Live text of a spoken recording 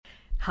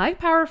Hi,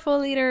 powerful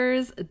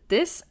leaders.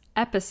 This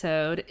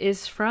episode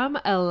is from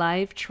a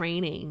live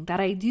training that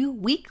I do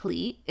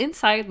weekly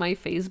inside my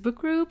Facebook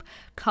group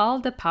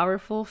called the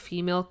Powerful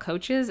Female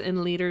Coaches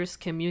and Leaders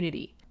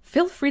Community.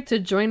 Feel free to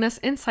join us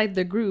inside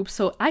the group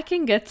so I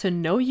can get to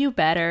know you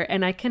better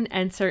and I can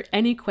answer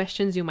any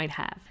questions you might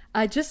have.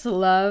 I just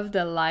love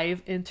the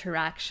live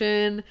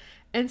interaction,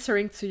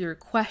 answering to your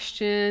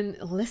question,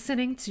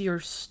 listening to your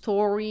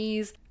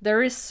stories.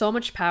 There is so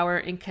much power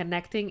in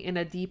connecting in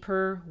a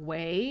deeper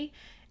way,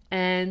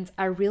 and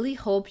I really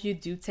hope you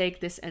do take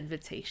this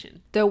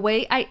invitation. The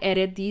way I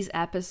edit these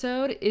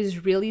episodes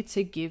is really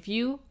to give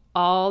you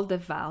all the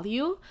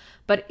value,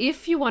 but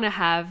if you want to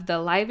have the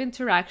live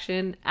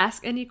interaction,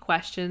 ask any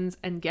questions,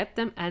 and get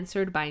them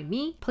answered by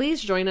me,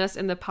 please join us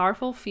in the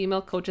Powerful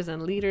Female Coaches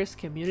and Leaders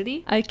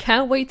community. I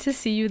can't wait to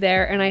see you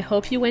there, and I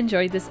hope you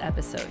enjoyed this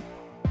episode.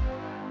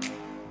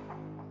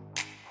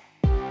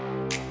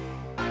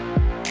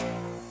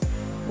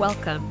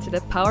 Welcome to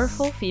the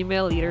Powerful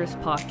Female Leaders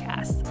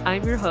Podcast.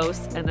 I'm your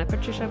host, Anna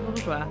Patricia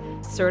Bourgeois,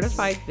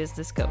 certified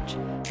business coach.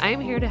 I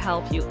am here to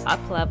help you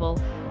up-level,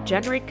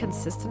 generate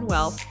consistent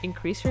wealth,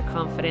 increase your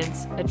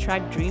confidence,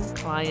 attract dream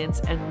clients,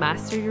 and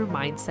master your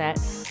mindset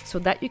so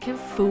that you can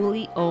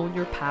fully own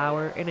your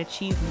power and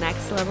achieve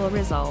next-level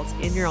results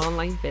in your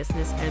online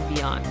business and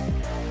beyond.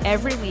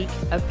 Every week,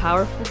 a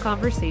powerful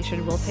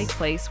conversation will take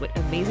place with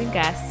amazing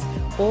guests,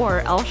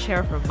 or I'll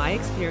share from my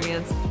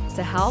experience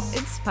to help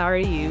inspire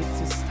you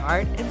to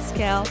start and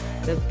scale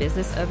the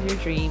business of your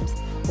dreams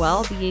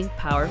while being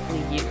powerfully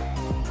you.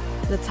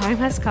 The time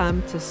has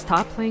come to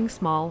stop playing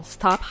small,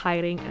 stop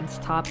hiding, and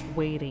stop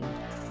waiting.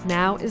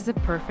 Now is the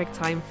perfect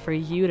time for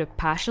you to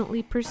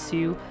passionately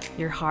pursue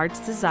your heart's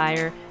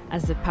desire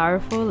as the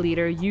powerful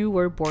leader you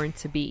were born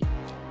to be.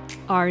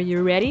 Are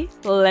you ready?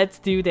 Let's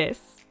do this.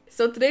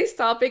 So today's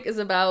topic is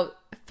about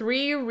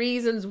 3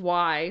 reasons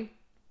why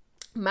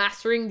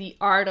mastering the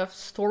art of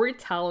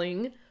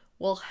storytelling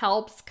will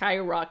help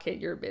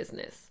skyrocket your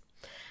business.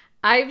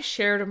 I've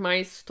shared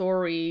my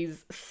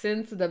stories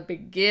since the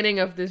beginning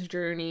of this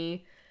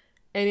journey,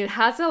 and it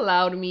has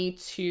allowed me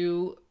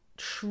to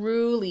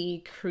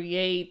truly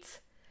create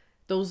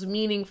those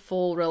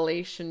meaningful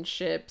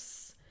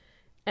relationships,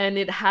 and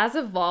it has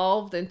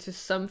evolved into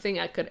something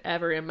I could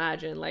ever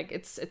imagine. Like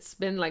it's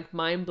been like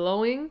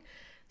mind-blowing.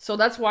 So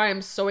that's why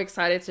I'm so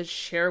excited to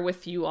share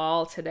with you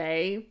all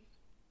today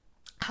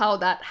how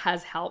that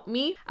has helped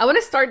me. I want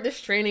to start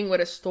this training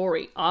with a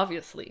story,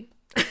 obviously.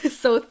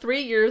 So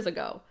 3 years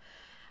ago,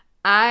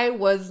 I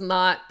was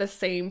not the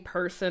same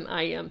person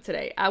I am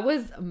today. I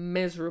was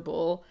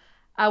miserable.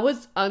 I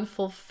was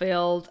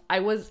unfulfilled.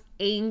 I was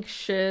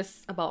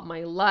anxious about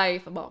my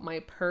life, about my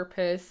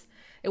purpose.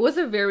 It was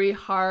a very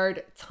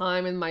hard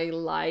time in my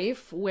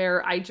life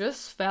where I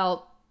just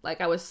felt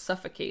like I was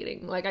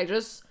suffocating. Like I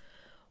just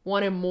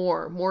wanted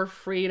more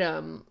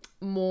freedom,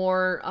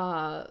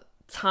 more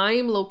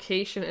time,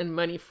 location, and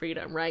money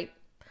freedom, right?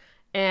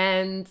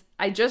 And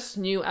I just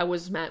knew I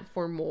was meant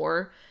for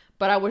more,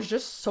 but I was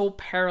just so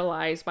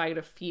paralyzed by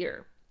the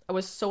fear. I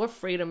was so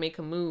afraid to make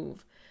a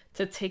move,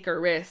 to take a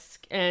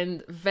risk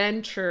and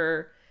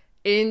venture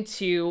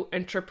into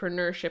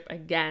entrepreneurship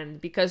again,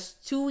 because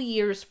 2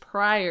 years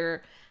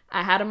prior,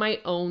 I had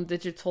my own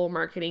digital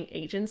marketing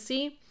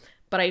agency,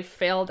 but I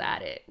failed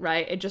at it,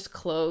 right? It just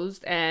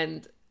closed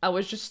and I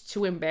was just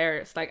too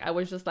embarrassed. Like I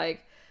was just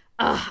like,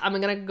 I'm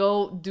gonna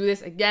go do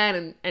this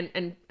again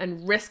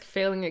and risk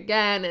failing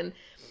again. And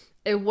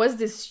it was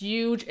this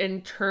huge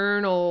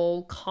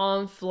internal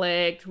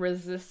conflict,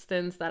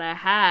 resistance that I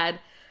had,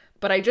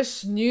 but I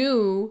just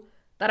knew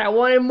that I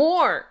wanted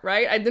more,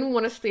 right? I didn't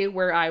want to stay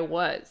where I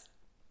was.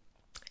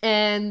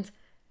 And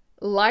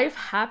life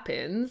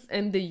happens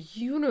and the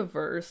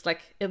universe,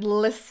 like it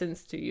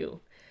listens to you.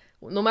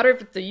 No matter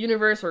if it's the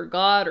universe or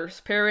God or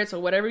spirits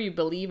or whatever you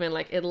believe in,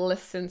 like it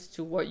listens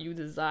to what you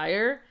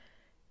desire.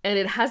 And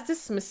it has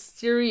this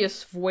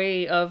mysterious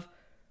way of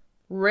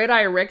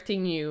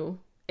redirecting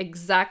you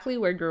exactly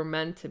where you're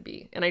meant to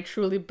be. And I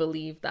truly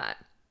believe that.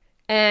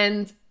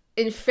 And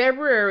in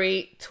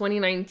February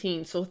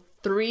 2019, so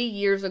 3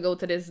 years ago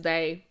to this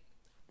day,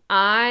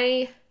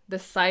 I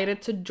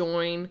decided to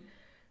join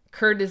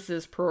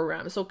Curtis's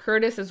program. So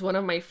Curtis is one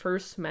of my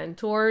first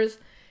mentors.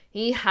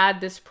 He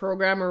had this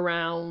program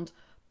around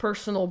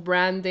personal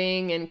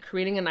branding and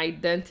creating an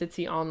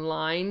identity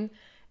online.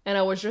 And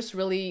I was just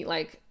really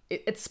like,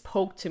 it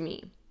spoke to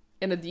me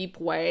in a deep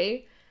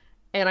way.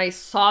 And I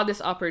saw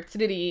this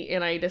opportunity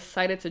and I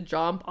decided to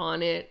jump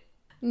on it.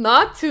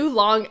 Not too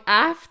long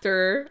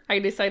after I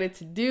decided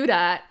to do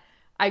that,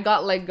 I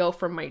got let go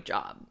from my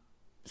job.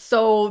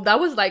 So that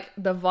was like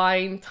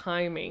divine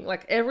timing.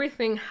 Like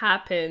everything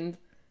happened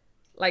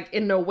like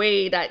in a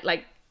way that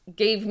like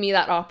gave me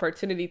that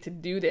opportunity to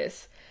do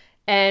this.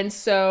 And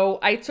so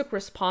I took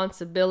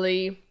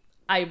responsibility.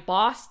 I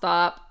bossed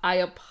up. I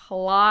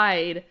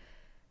applied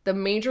the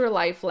major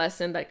life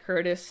lesson that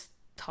Curtis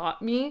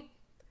taught me,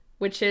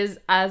 which is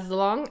as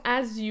long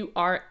as you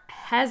are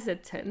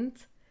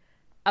hesitant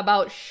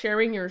about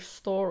sharing your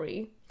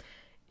story,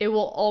 it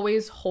will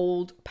always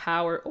hold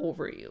power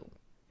over you.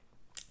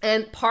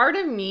 And part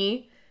of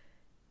me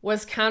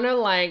was kind of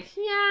like,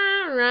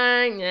 yeah,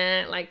 right,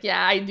 yeah, like,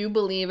 yeah, I do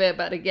believe it.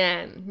 But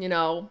again,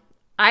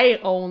 I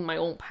own my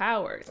own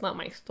power. It's not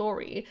my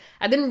story.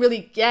 I didn't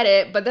really get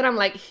it. But then I'm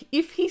like,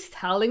 if he's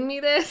telling me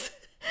this,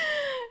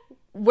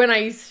 when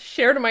I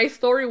shared my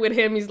story with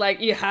him, he's like,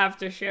 you have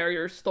to share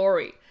your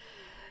story.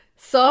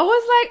 So I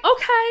was like,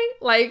 okay,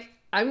 like,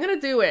 I'm going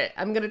to do it.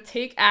 I'm going to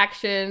take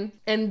action.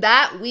 And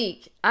that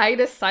week, I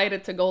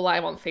decided to go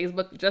live on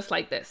Facebook just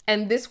like this.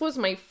 And this was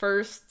my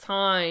first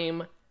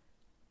time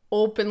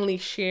openly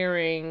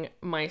sharing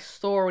my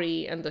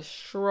story and the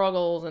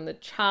struggles and the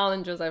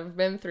challenges I've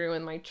been through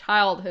in my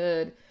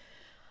childhood,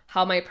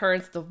 how my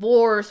parents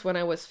divorced when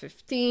I was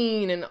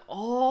 15, and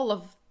all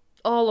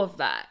of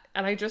that.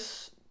 And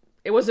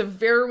it was a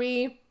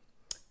very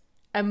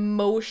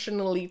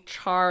emotionally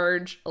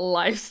charged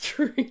live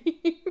stream.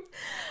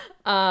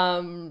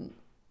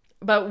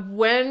 But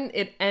when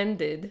it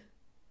ended,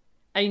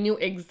 I knew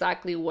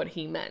exactly what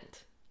he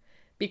meant,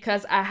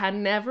 because I had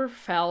never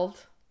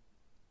felt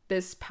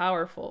this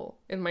powerful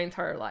in my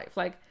entire life.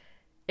 Like,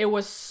 it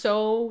was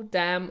so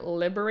damn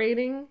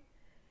liberating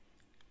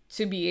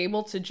to be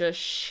able to just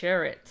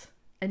share it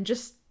and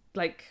just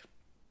like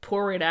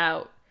pour it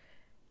out.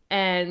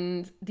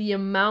 And the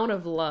amount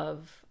of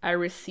love I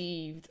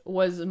received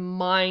was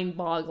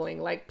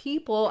mind-boggling. Like,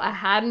 people I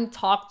hadn't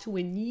talked to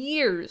in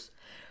years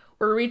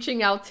were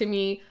reaching out to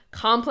me,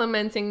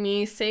 complimenting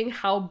me, saying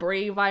how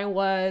brave I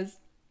was,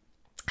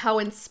 how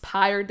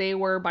inspired they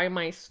were by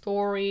my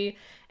story,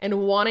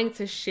 and wanting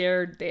to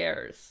share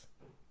theirs.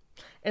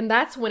 And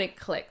that's when it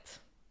clicked,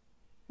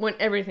 when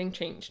everything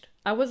changed.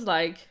 I was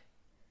like,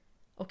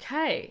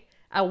 okay,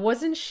 I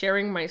wasn't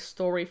sharing my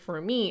story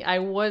for me. I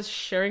was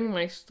sharing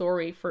my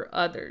story for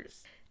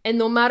others. And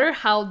no matter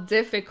how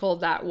difficult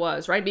that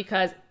was, right?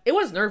 Because it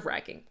was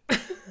nerve-wracking.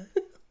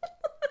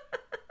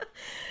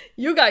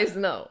 You guys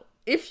know,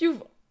 if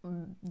you've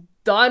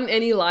done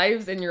any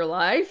lives in your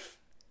life,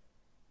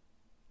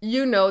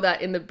 you know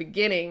that in the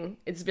beginning,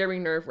 it's very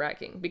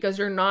nerve-wracking because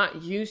you're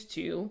not used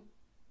to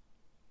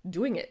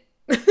doing it.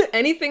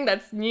 Anything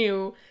that's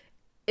new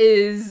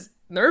is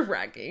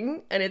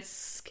nerve-wracking, and it's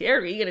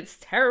scary, and it's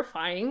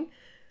terrifying.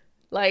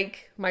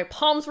 Like, my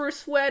palms were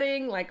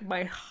sweating, like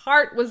my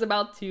heart was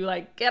about to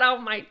like get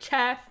out my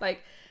chest.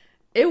 Like,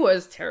 it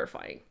was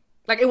terrifying.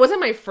 Like, it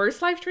wasn't my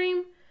first live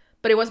stream,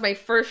 but it was my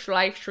first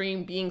live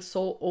stream being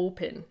so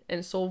open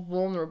and so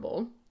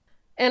vulnerable.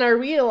 And I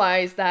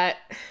realized that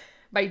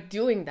by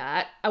doing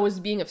that, I was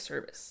being of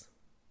service.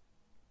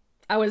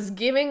 I was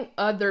giving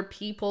other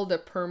people the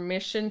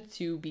permission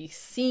to be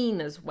seen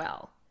as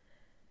well.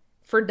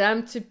 For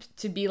them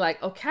to be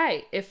like,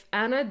 okay, if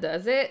Anna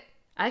does it,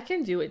 I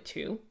can do it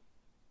too,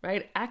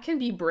 right? I can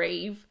be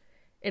brave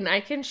and I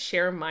can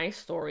share my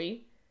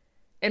story.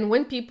 And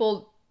when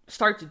people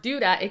start to do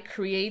that, it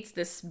creates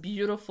this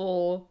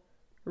beautiful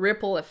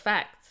ripple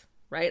effect,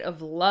 right?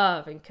 Of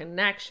love and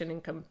connection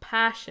and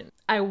compassion.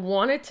 I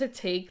wanted to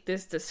take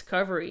this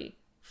discovery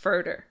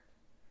further.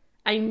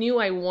 I knew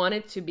I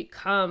wanted to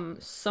become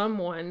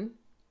someone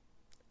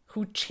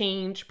who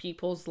changed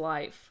people's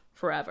life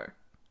forever.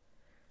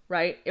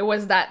 Right? It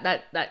was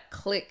that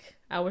click.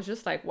 I was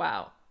just like,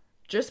 wow,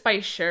 just by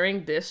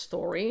sharing this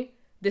story,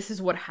 this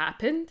is what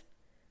happened.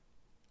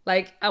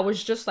 Like, I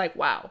was just like,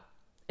 wow,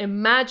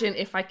 imagine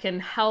if I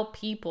can help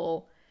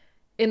people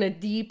in a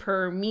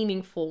deeper,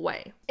 meaningful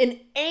way.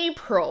 In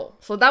April,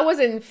 so that was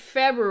in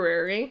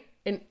February,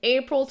 in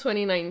April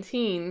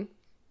 2019,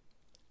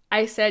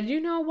 I said,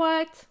 you know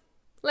what?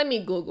 Let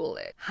me Google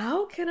it.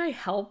 How can I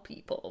help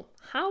people?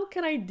 How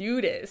can I do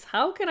this?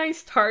 How can I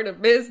start a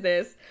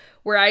business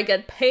where I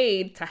get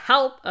paid to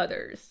help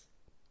others?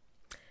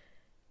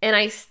 And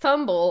I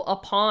stumble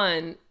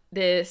upon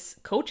this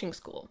coaching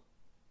school.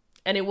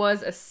 And it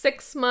was a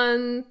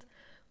 6-month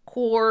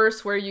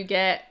course where you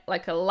get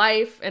like a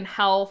life and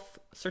health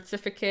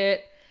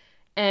certificate.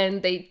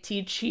 And they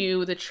teach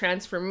you the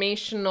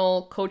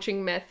transformational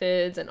coaching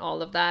methods and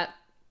all of that.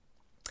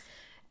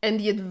 And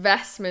the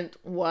investment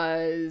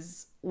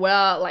was, I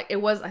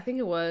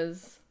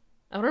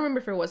don't remember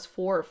if it was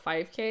 4 or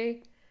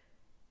 5K,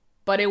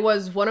 but it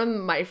was one of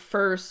my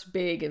first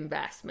big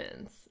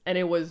investments, and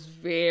it was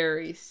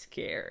very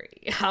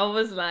scary. I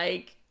was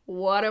like,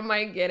 what am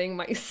I getting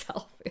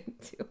myself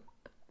into?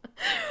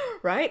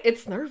 Right?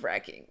 It's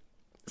nerve-wracking.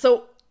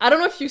 So I don't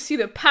know if you see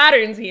the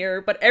patterns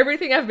here, but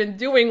everything I've been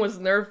doing was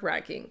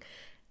nerve-wracking.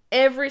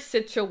 Every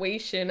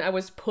situation, I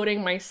was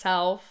putting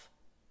myself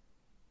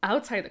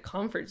outside the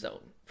comfort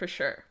zone, for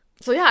sure.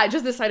 So yeah, I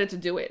just decided to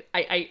do it.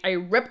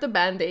 I ripped the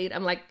Band-Aid.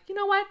 I'm like, you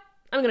know what?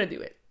 I'm gonna do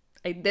it.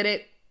 I did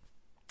it.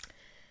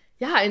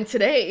 Yeah, and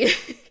today,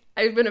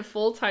 I've been a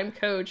full-time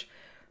coach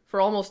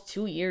for almost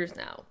 2 years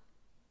now.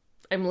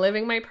 I'm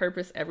living my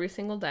purpose every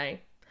single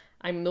day.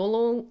 I'm no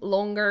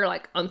longer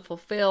like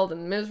unfulfilled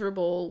and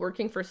miserable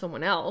working for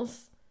someone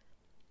else.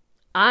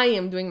 I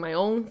am doing my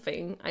own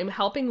thing. I'm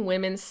helping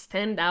women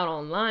stand out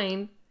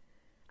online.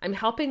 I'm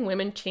helping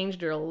women change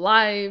their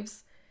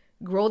lives,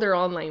 grow their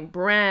online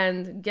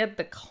brand, get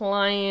the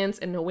clients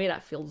in a way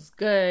that feels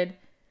good.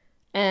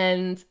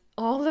 And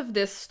all of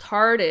this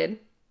started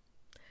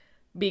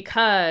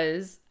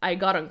because I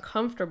got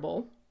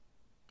uncomfortable,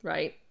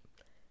 right?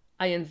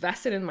 I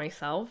invested in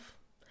myself.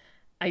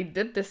 I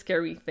did the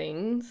scary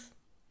things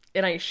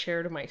and I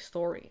shared my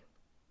story.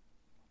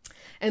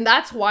 And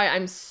that's why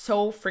I'm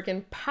so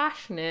freaking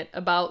passionate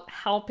about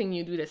helping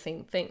you do the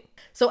same thing.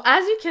 So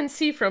as you can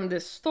see from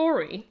this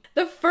story,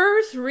 the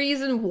first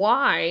reason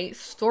why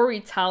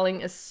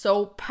storytelling is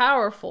so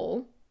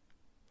powerful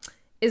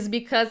is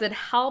because it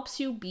helps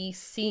you be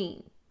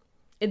seen.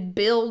 It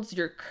builds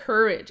your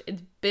courage.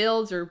 It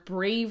builds your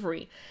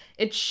bravery.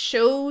 It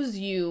shows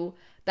you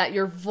that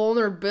your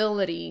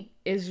vulnerability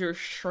is your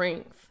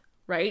strength,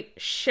 right?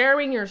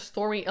 Sharing your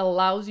story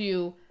allows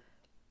you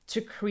to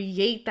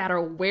create that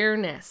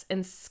awareness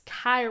and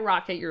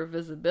skyrocket your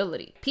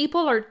visibility.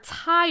 People are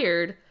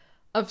tired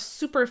of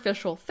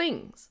superficial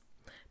things.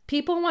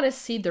 People want to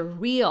see the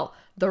real,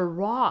 the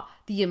raw,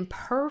 the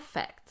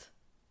imperfect.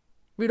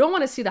 We don't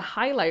want to see the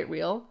highlight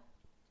reel.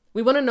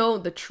 We want to know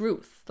the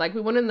truth. Like,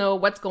 we want to know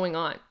what's going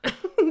on.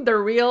 The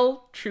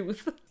real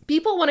truth.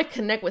 People want to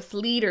connect with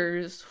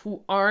leaders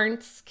who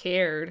aren't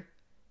scared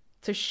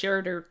to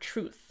share their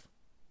truth.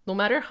 No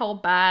matter how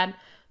bad,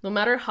 no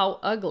matter how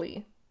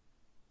ugly,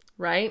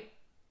 right?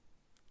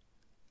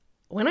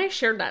 When I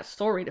shared that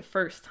story the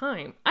first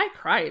time, I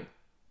cried.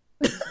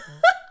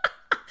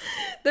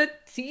 The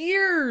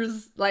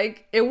tears,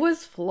 like, it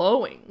was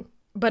flowing,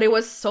 but it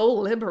was so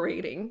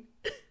liberating.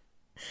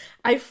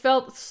 I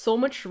felt so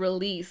much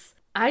release.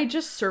 I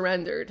just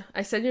surrendered.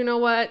 I said, you know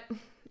what?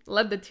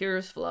 Let the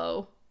tears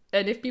flow.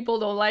 And if people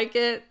don't like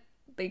it,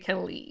 they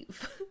can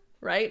leave,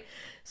 right?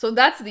 So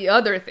that's the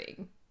other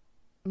thing.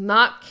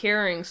 Not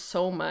caring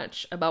so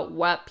much about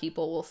what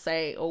people will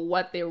say or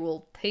what they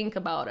will think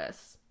about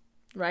us,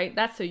 right?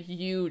 That's a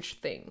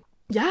huge thing.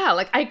 Yeah,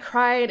 like I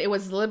cried. It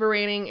was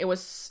liberating.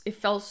 It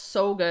felt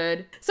so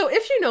good. So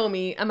if you know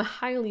me, I'm a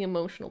highly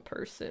emotional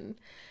person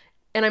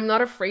and I'm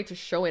not afraid to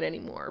show it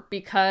anymore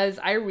because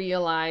I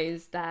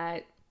realized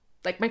that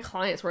like my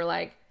clients were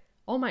like,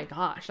 oh my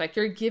gosh, like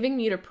you're giving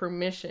me the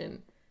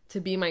permission to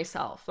be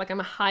myself. Like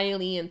I'm a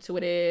highly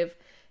intuitive,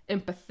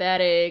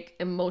 empathetic,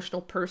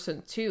 emotional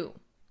person too.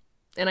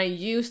 And I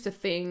used to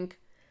think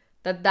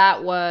that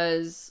that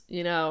was,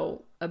 you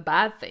know, a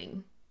bad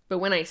thing. But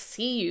when I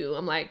see you,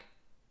 I'm like,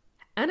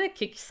 Anna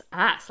kicks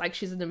ass. Like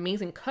she's an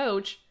amazing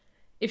coach.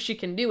 If she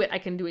can do it, I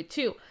can do it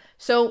too.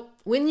 So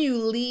when you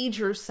lead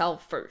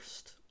yourself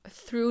first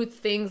through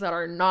things that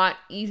are not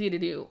easy to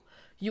do,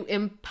 you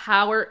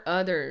empower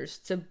others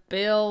to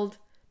build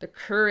the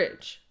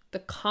courage, the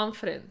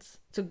confidence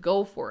to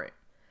go for it.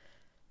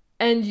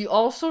 And you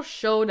also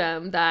show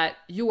them that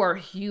you are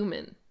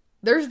human.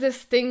 There's this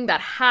thing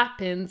that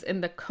happens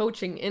in the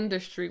coaching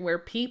industry where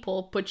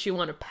people put you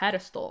on a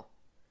pedestal.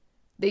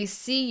 They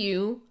see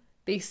you,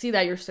 they see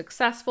that you're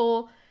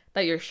successful,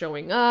 that you're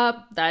showing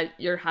up, that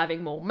you're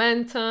having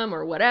momentum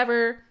or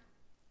whatever,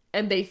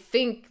 and they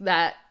think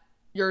that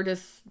you're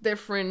this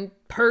different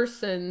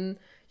person,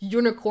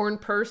 unicorn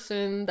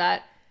person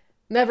that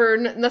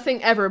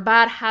nothing ever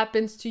bad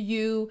happens to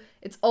you.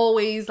 It's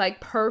always like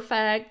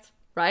perfect,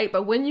 right?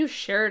 But when you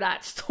share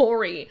that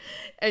story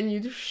and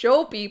you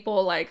show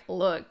people like,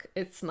 look,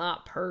 it's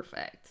not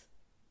perfect,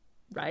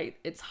 right?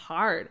 It's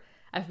hard.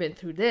 I've been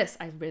through this.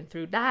 I've been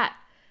through that.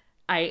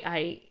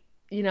 I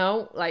you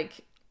know,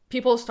 like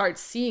people start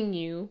seeing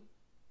you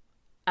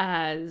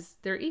as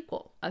their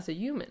equal, as a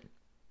human,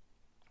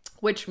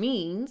 which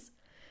means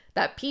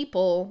that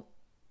people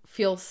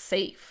feel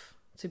safe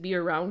to be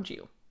around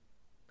you.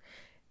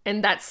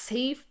 And that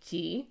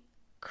safety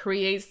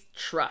creates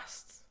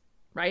trust,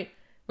 right?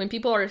 When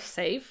people are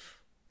safe,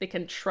 they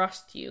can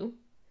trust you.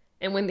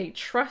 And when they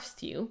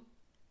trust you,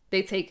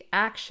 they take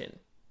action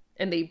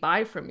and they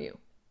buy from you.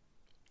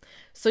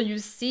 So you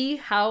see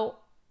how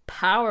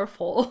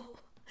powerful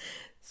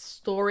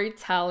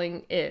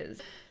storytelling is.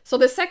 So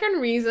the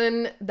second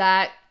reason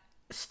that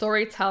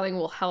storytelling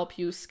will help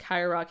you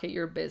skyrocket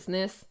your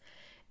business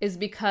is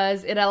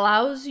because it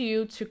allows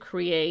you to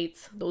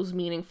create those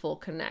meaningful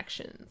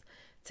connections,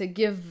 to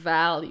give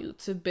value,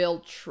 to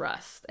build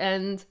trust.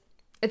 And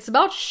it's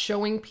about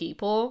showing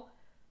people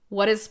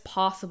what is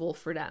possible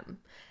for them.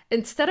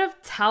 Instead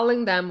of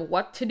telling them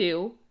what to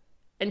do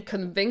and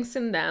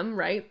convincing them,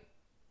 right?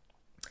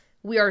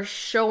 We are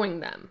showing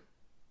them.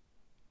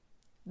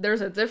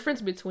 There's a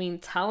difference between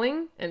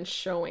telling and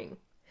showing.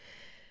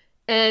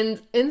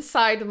 And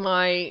inside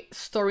my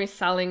Story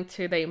Selling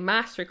Today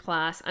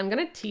masterclass, I'm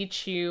going to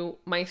teach you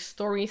my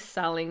story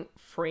selling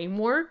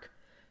framework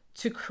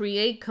to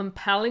create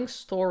compelling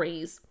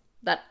stories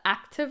that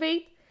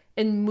activate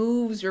and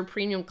moves your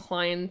premium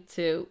client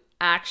to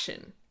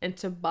action and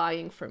to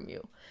buying from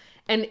you.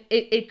 And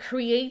it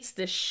creates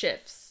the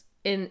shifts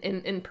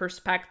in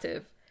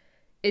perspective.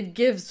 It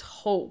gives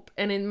hope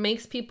and it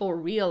makes people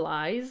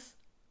realize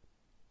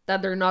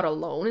that they're not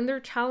alone in their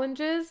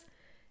challenges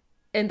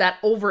and that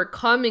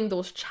overcoming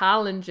those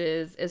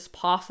challenges is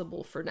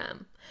possible for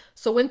them.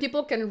 So when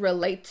people can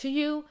relate to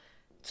you,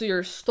 to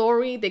your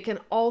story, they can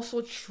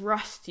also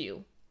trust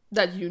you,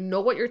 that you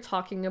know what you're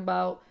talking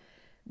about,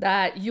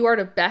 that you are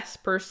the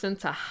best person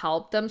to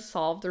help them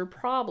solve their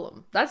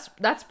problem. That's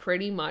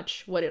pretty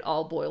much what it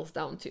all boils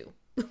down to.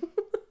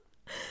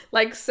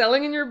 Like,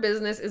 selling in your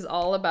business is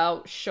all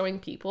about showing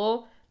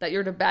people that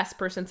you're the best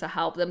person to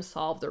help them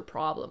solve their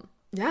problem.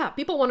 Yeah,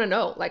 people want to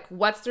know, like,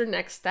 what's their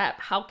next step?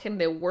 How can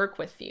they work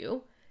with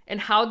you? And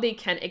how they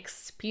can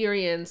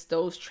experience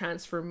those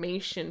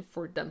transformation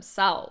for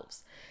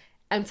themselves.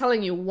 I'm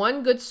telling you,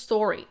 one good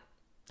story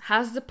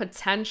has the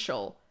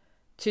potential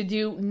to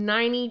do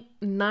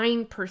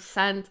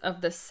 99% of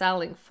the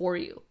selling for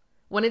you.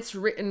 When it's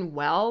written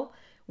well,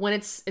 when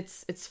it's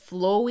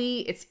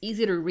flowy, it's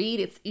easy to read,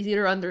 it's easy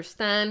to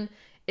understand,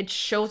 it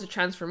shows the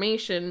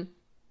transformation,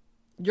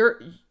 they're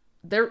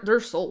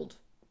sold.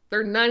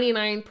 They're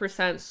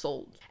 99%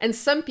 sold. And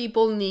some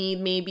people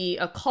need maybe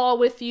a call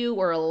with you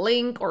or a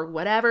link or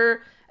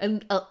whatever,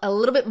 and a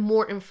little bit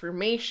more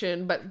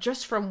information, but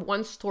just from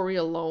one story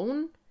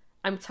alone,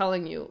 I'm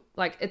telling you,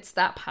 like, it's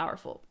that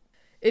powerful.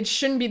 It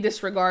shouldn't be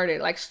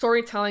disregarded. Like,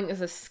 storytelling is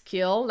a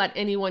skill that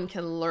anyone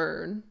can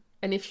learn.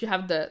 And if you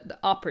have the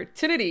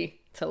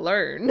opportunity to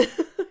learn,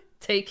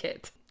 take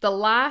it. The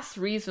last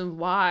reason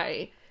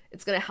why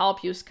it's going to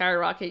help you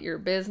skyrocket your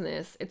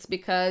business, it's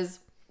because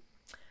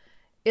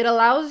it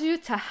allows you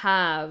to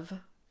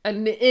have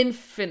an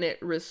infinite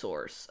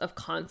resource of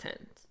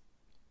content.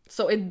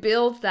 So it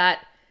builds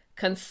that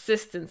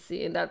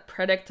consistency and that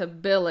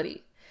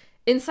predictability.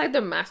 Inside the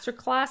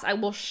masterclass, I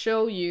will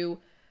show you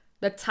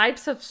the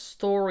types of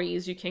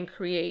stories you can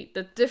create,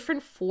 the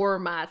different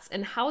formats,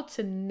 and how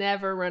to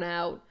never run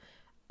out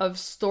of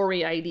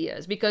story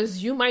ideas.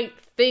 Because you might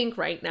think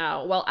right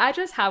now, well, I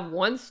just have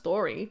one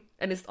story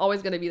and it's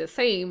always going to be the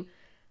same.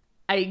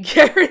 I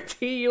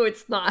guarantee you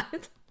it's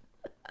not.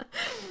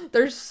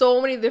 There's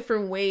so many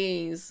different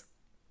ways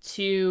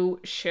to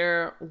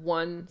share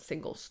one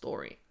single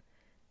story.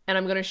 And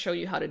I'm going to show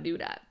you how to do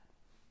that.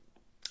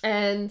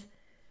 And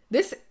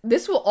this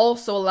will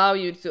also allow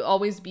you to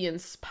always be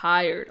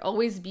inspired,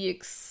 always be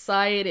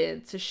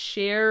excited to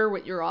share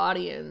with your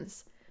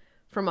audience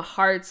from a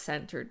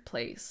heart-centered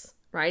place,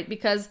 right?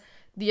 Because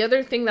the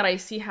other thing that I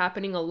see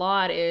happening a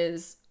lot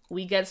is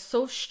we get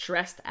so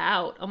stressed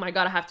out. Oh my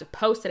God, I have to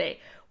post today.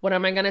 What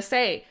am I going to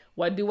say?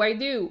 What do I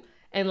do?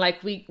 And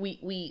like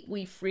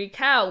we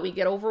freak out, we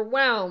get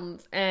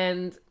overwhelmed,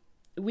 and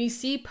we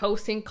see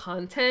posting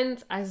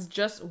content as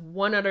just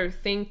one other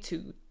thing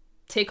to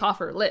take off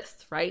our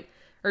list, right?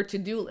 Or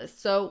to-do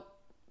list. So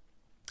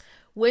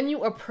when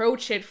you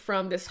approach it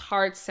from this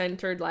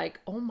heart-centered,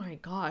 like, oh my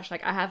gosh,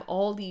 like I have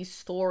all these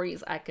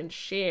stories I can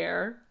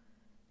share,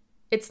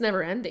 it's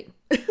never ending.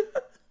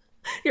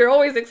 You're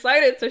always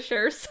excited to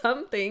share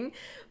something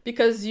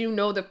because you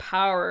know the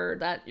power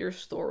that your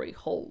story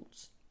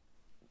holds.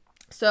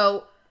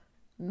 So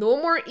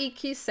no more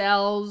icky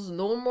sales,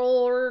 no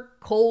more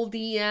cold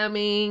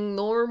DMing,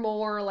 no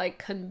more like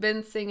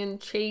convincing and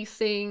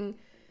chasing.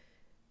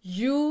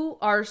 You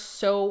are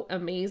so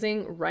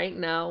amazing right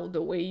now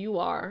the way you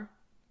are.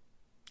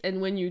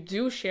 And when you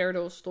do share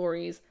those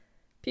stories,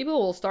 people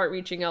will start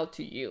reaching out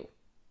to you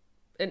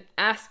and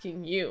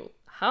asking you,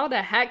 how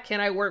the heck can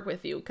I work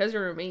with you? Because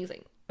you're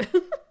amazing.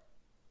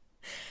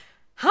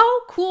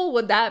 How cool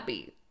would that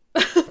be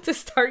to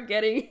start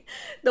getting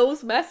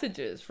those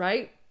messages,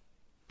 right?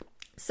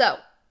 So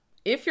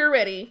if you're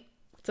ready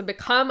to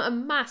become a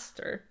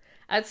master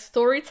at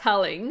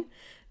storytelling,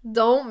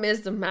 don't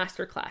miss the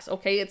masterclass,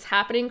 okay? It's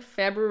happening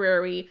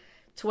February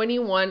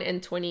 21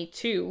 and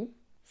 22.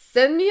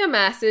 Send me a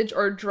message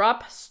or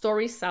drop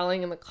story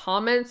selling in the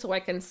comments so I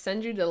can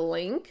send you the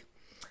link.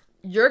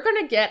 You're going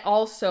to get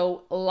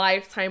also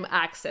lifetime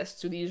access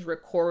to these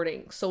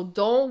recordings. So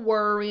don't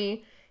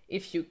worry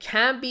if you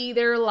can't be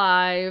there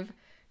live.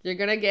 You're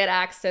going to get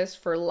access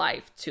for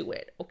life to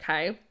it,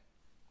 okay?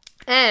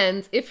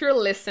 And if you're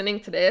listening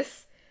to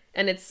this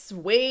and it's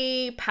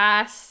way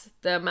past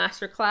the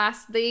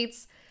masterclass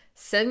dates,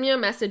 send me a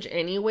message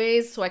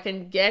anyways so I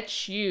can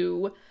get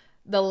you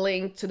the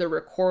link to the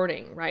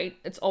recording, right?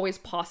 It's always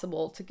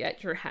possible to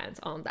get your hands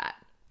on that.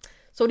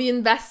 So the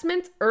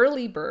investment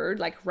early bird,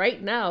 like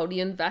right now, the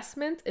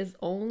investment is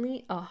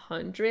only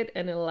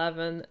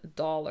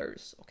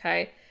 $111,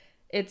 okay?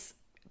 It's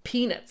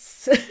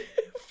peanuts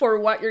for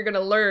what you're going to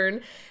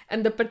learn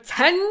and the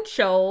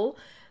potential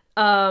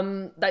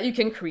that you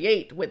can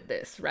create with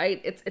this,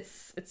 right?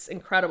 It's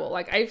incredible.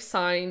 Like I've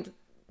signed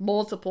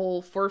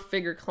multiple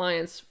 4-figure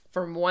clients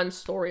from one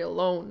story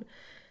alone.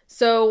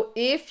 So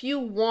if you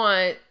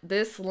want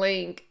this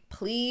link,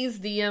 please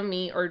DM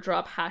me or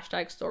drop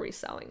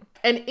 #storyselling.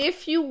 And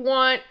if you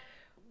want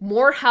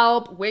more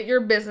help with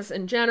your business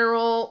in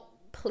general,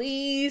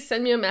 please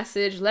send me a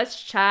message.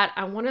 Let's chat.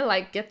 I want to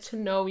like get to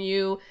know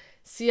you,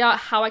 see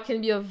how I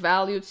can be of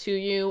value to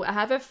you. I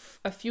have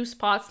a few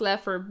spots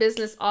left for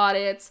business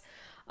audits.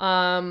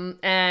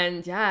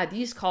 And yeah,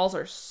 these calls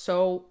are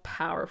so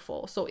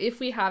powerful. So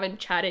if we haven't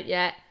chatted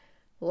yet,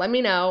 let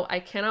me know. I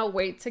cannot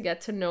wait to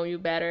get to know you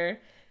better.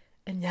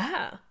 And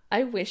yeah,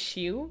 I wish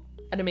you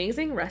an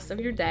amazing rest of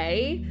your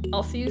day.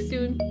 I'll see you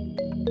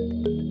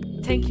soon.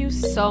 Thank you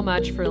so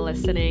much for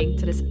listening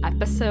to this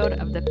episode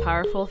of the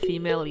Powerful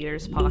Female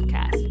Leaders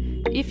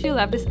podcast. If you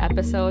love this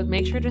episode,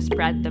 make sure to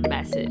spread the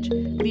message,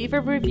 leave a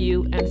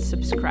review, and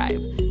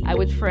subscribe. I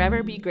would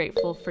forever be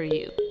grateful for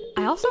you.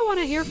 I also want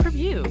to hear from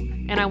you,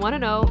 and I want to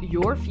know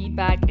your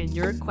feedback and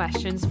your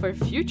questions for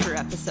future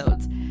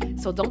episodes.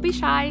 So don't be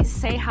shy,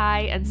 say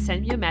hi, and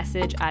send me a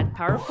message at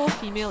Powerful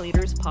Female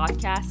Leaders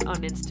Podcast on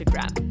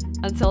Instagram.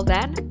 Until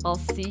then, I'll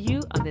see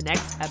you on the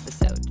next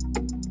episode.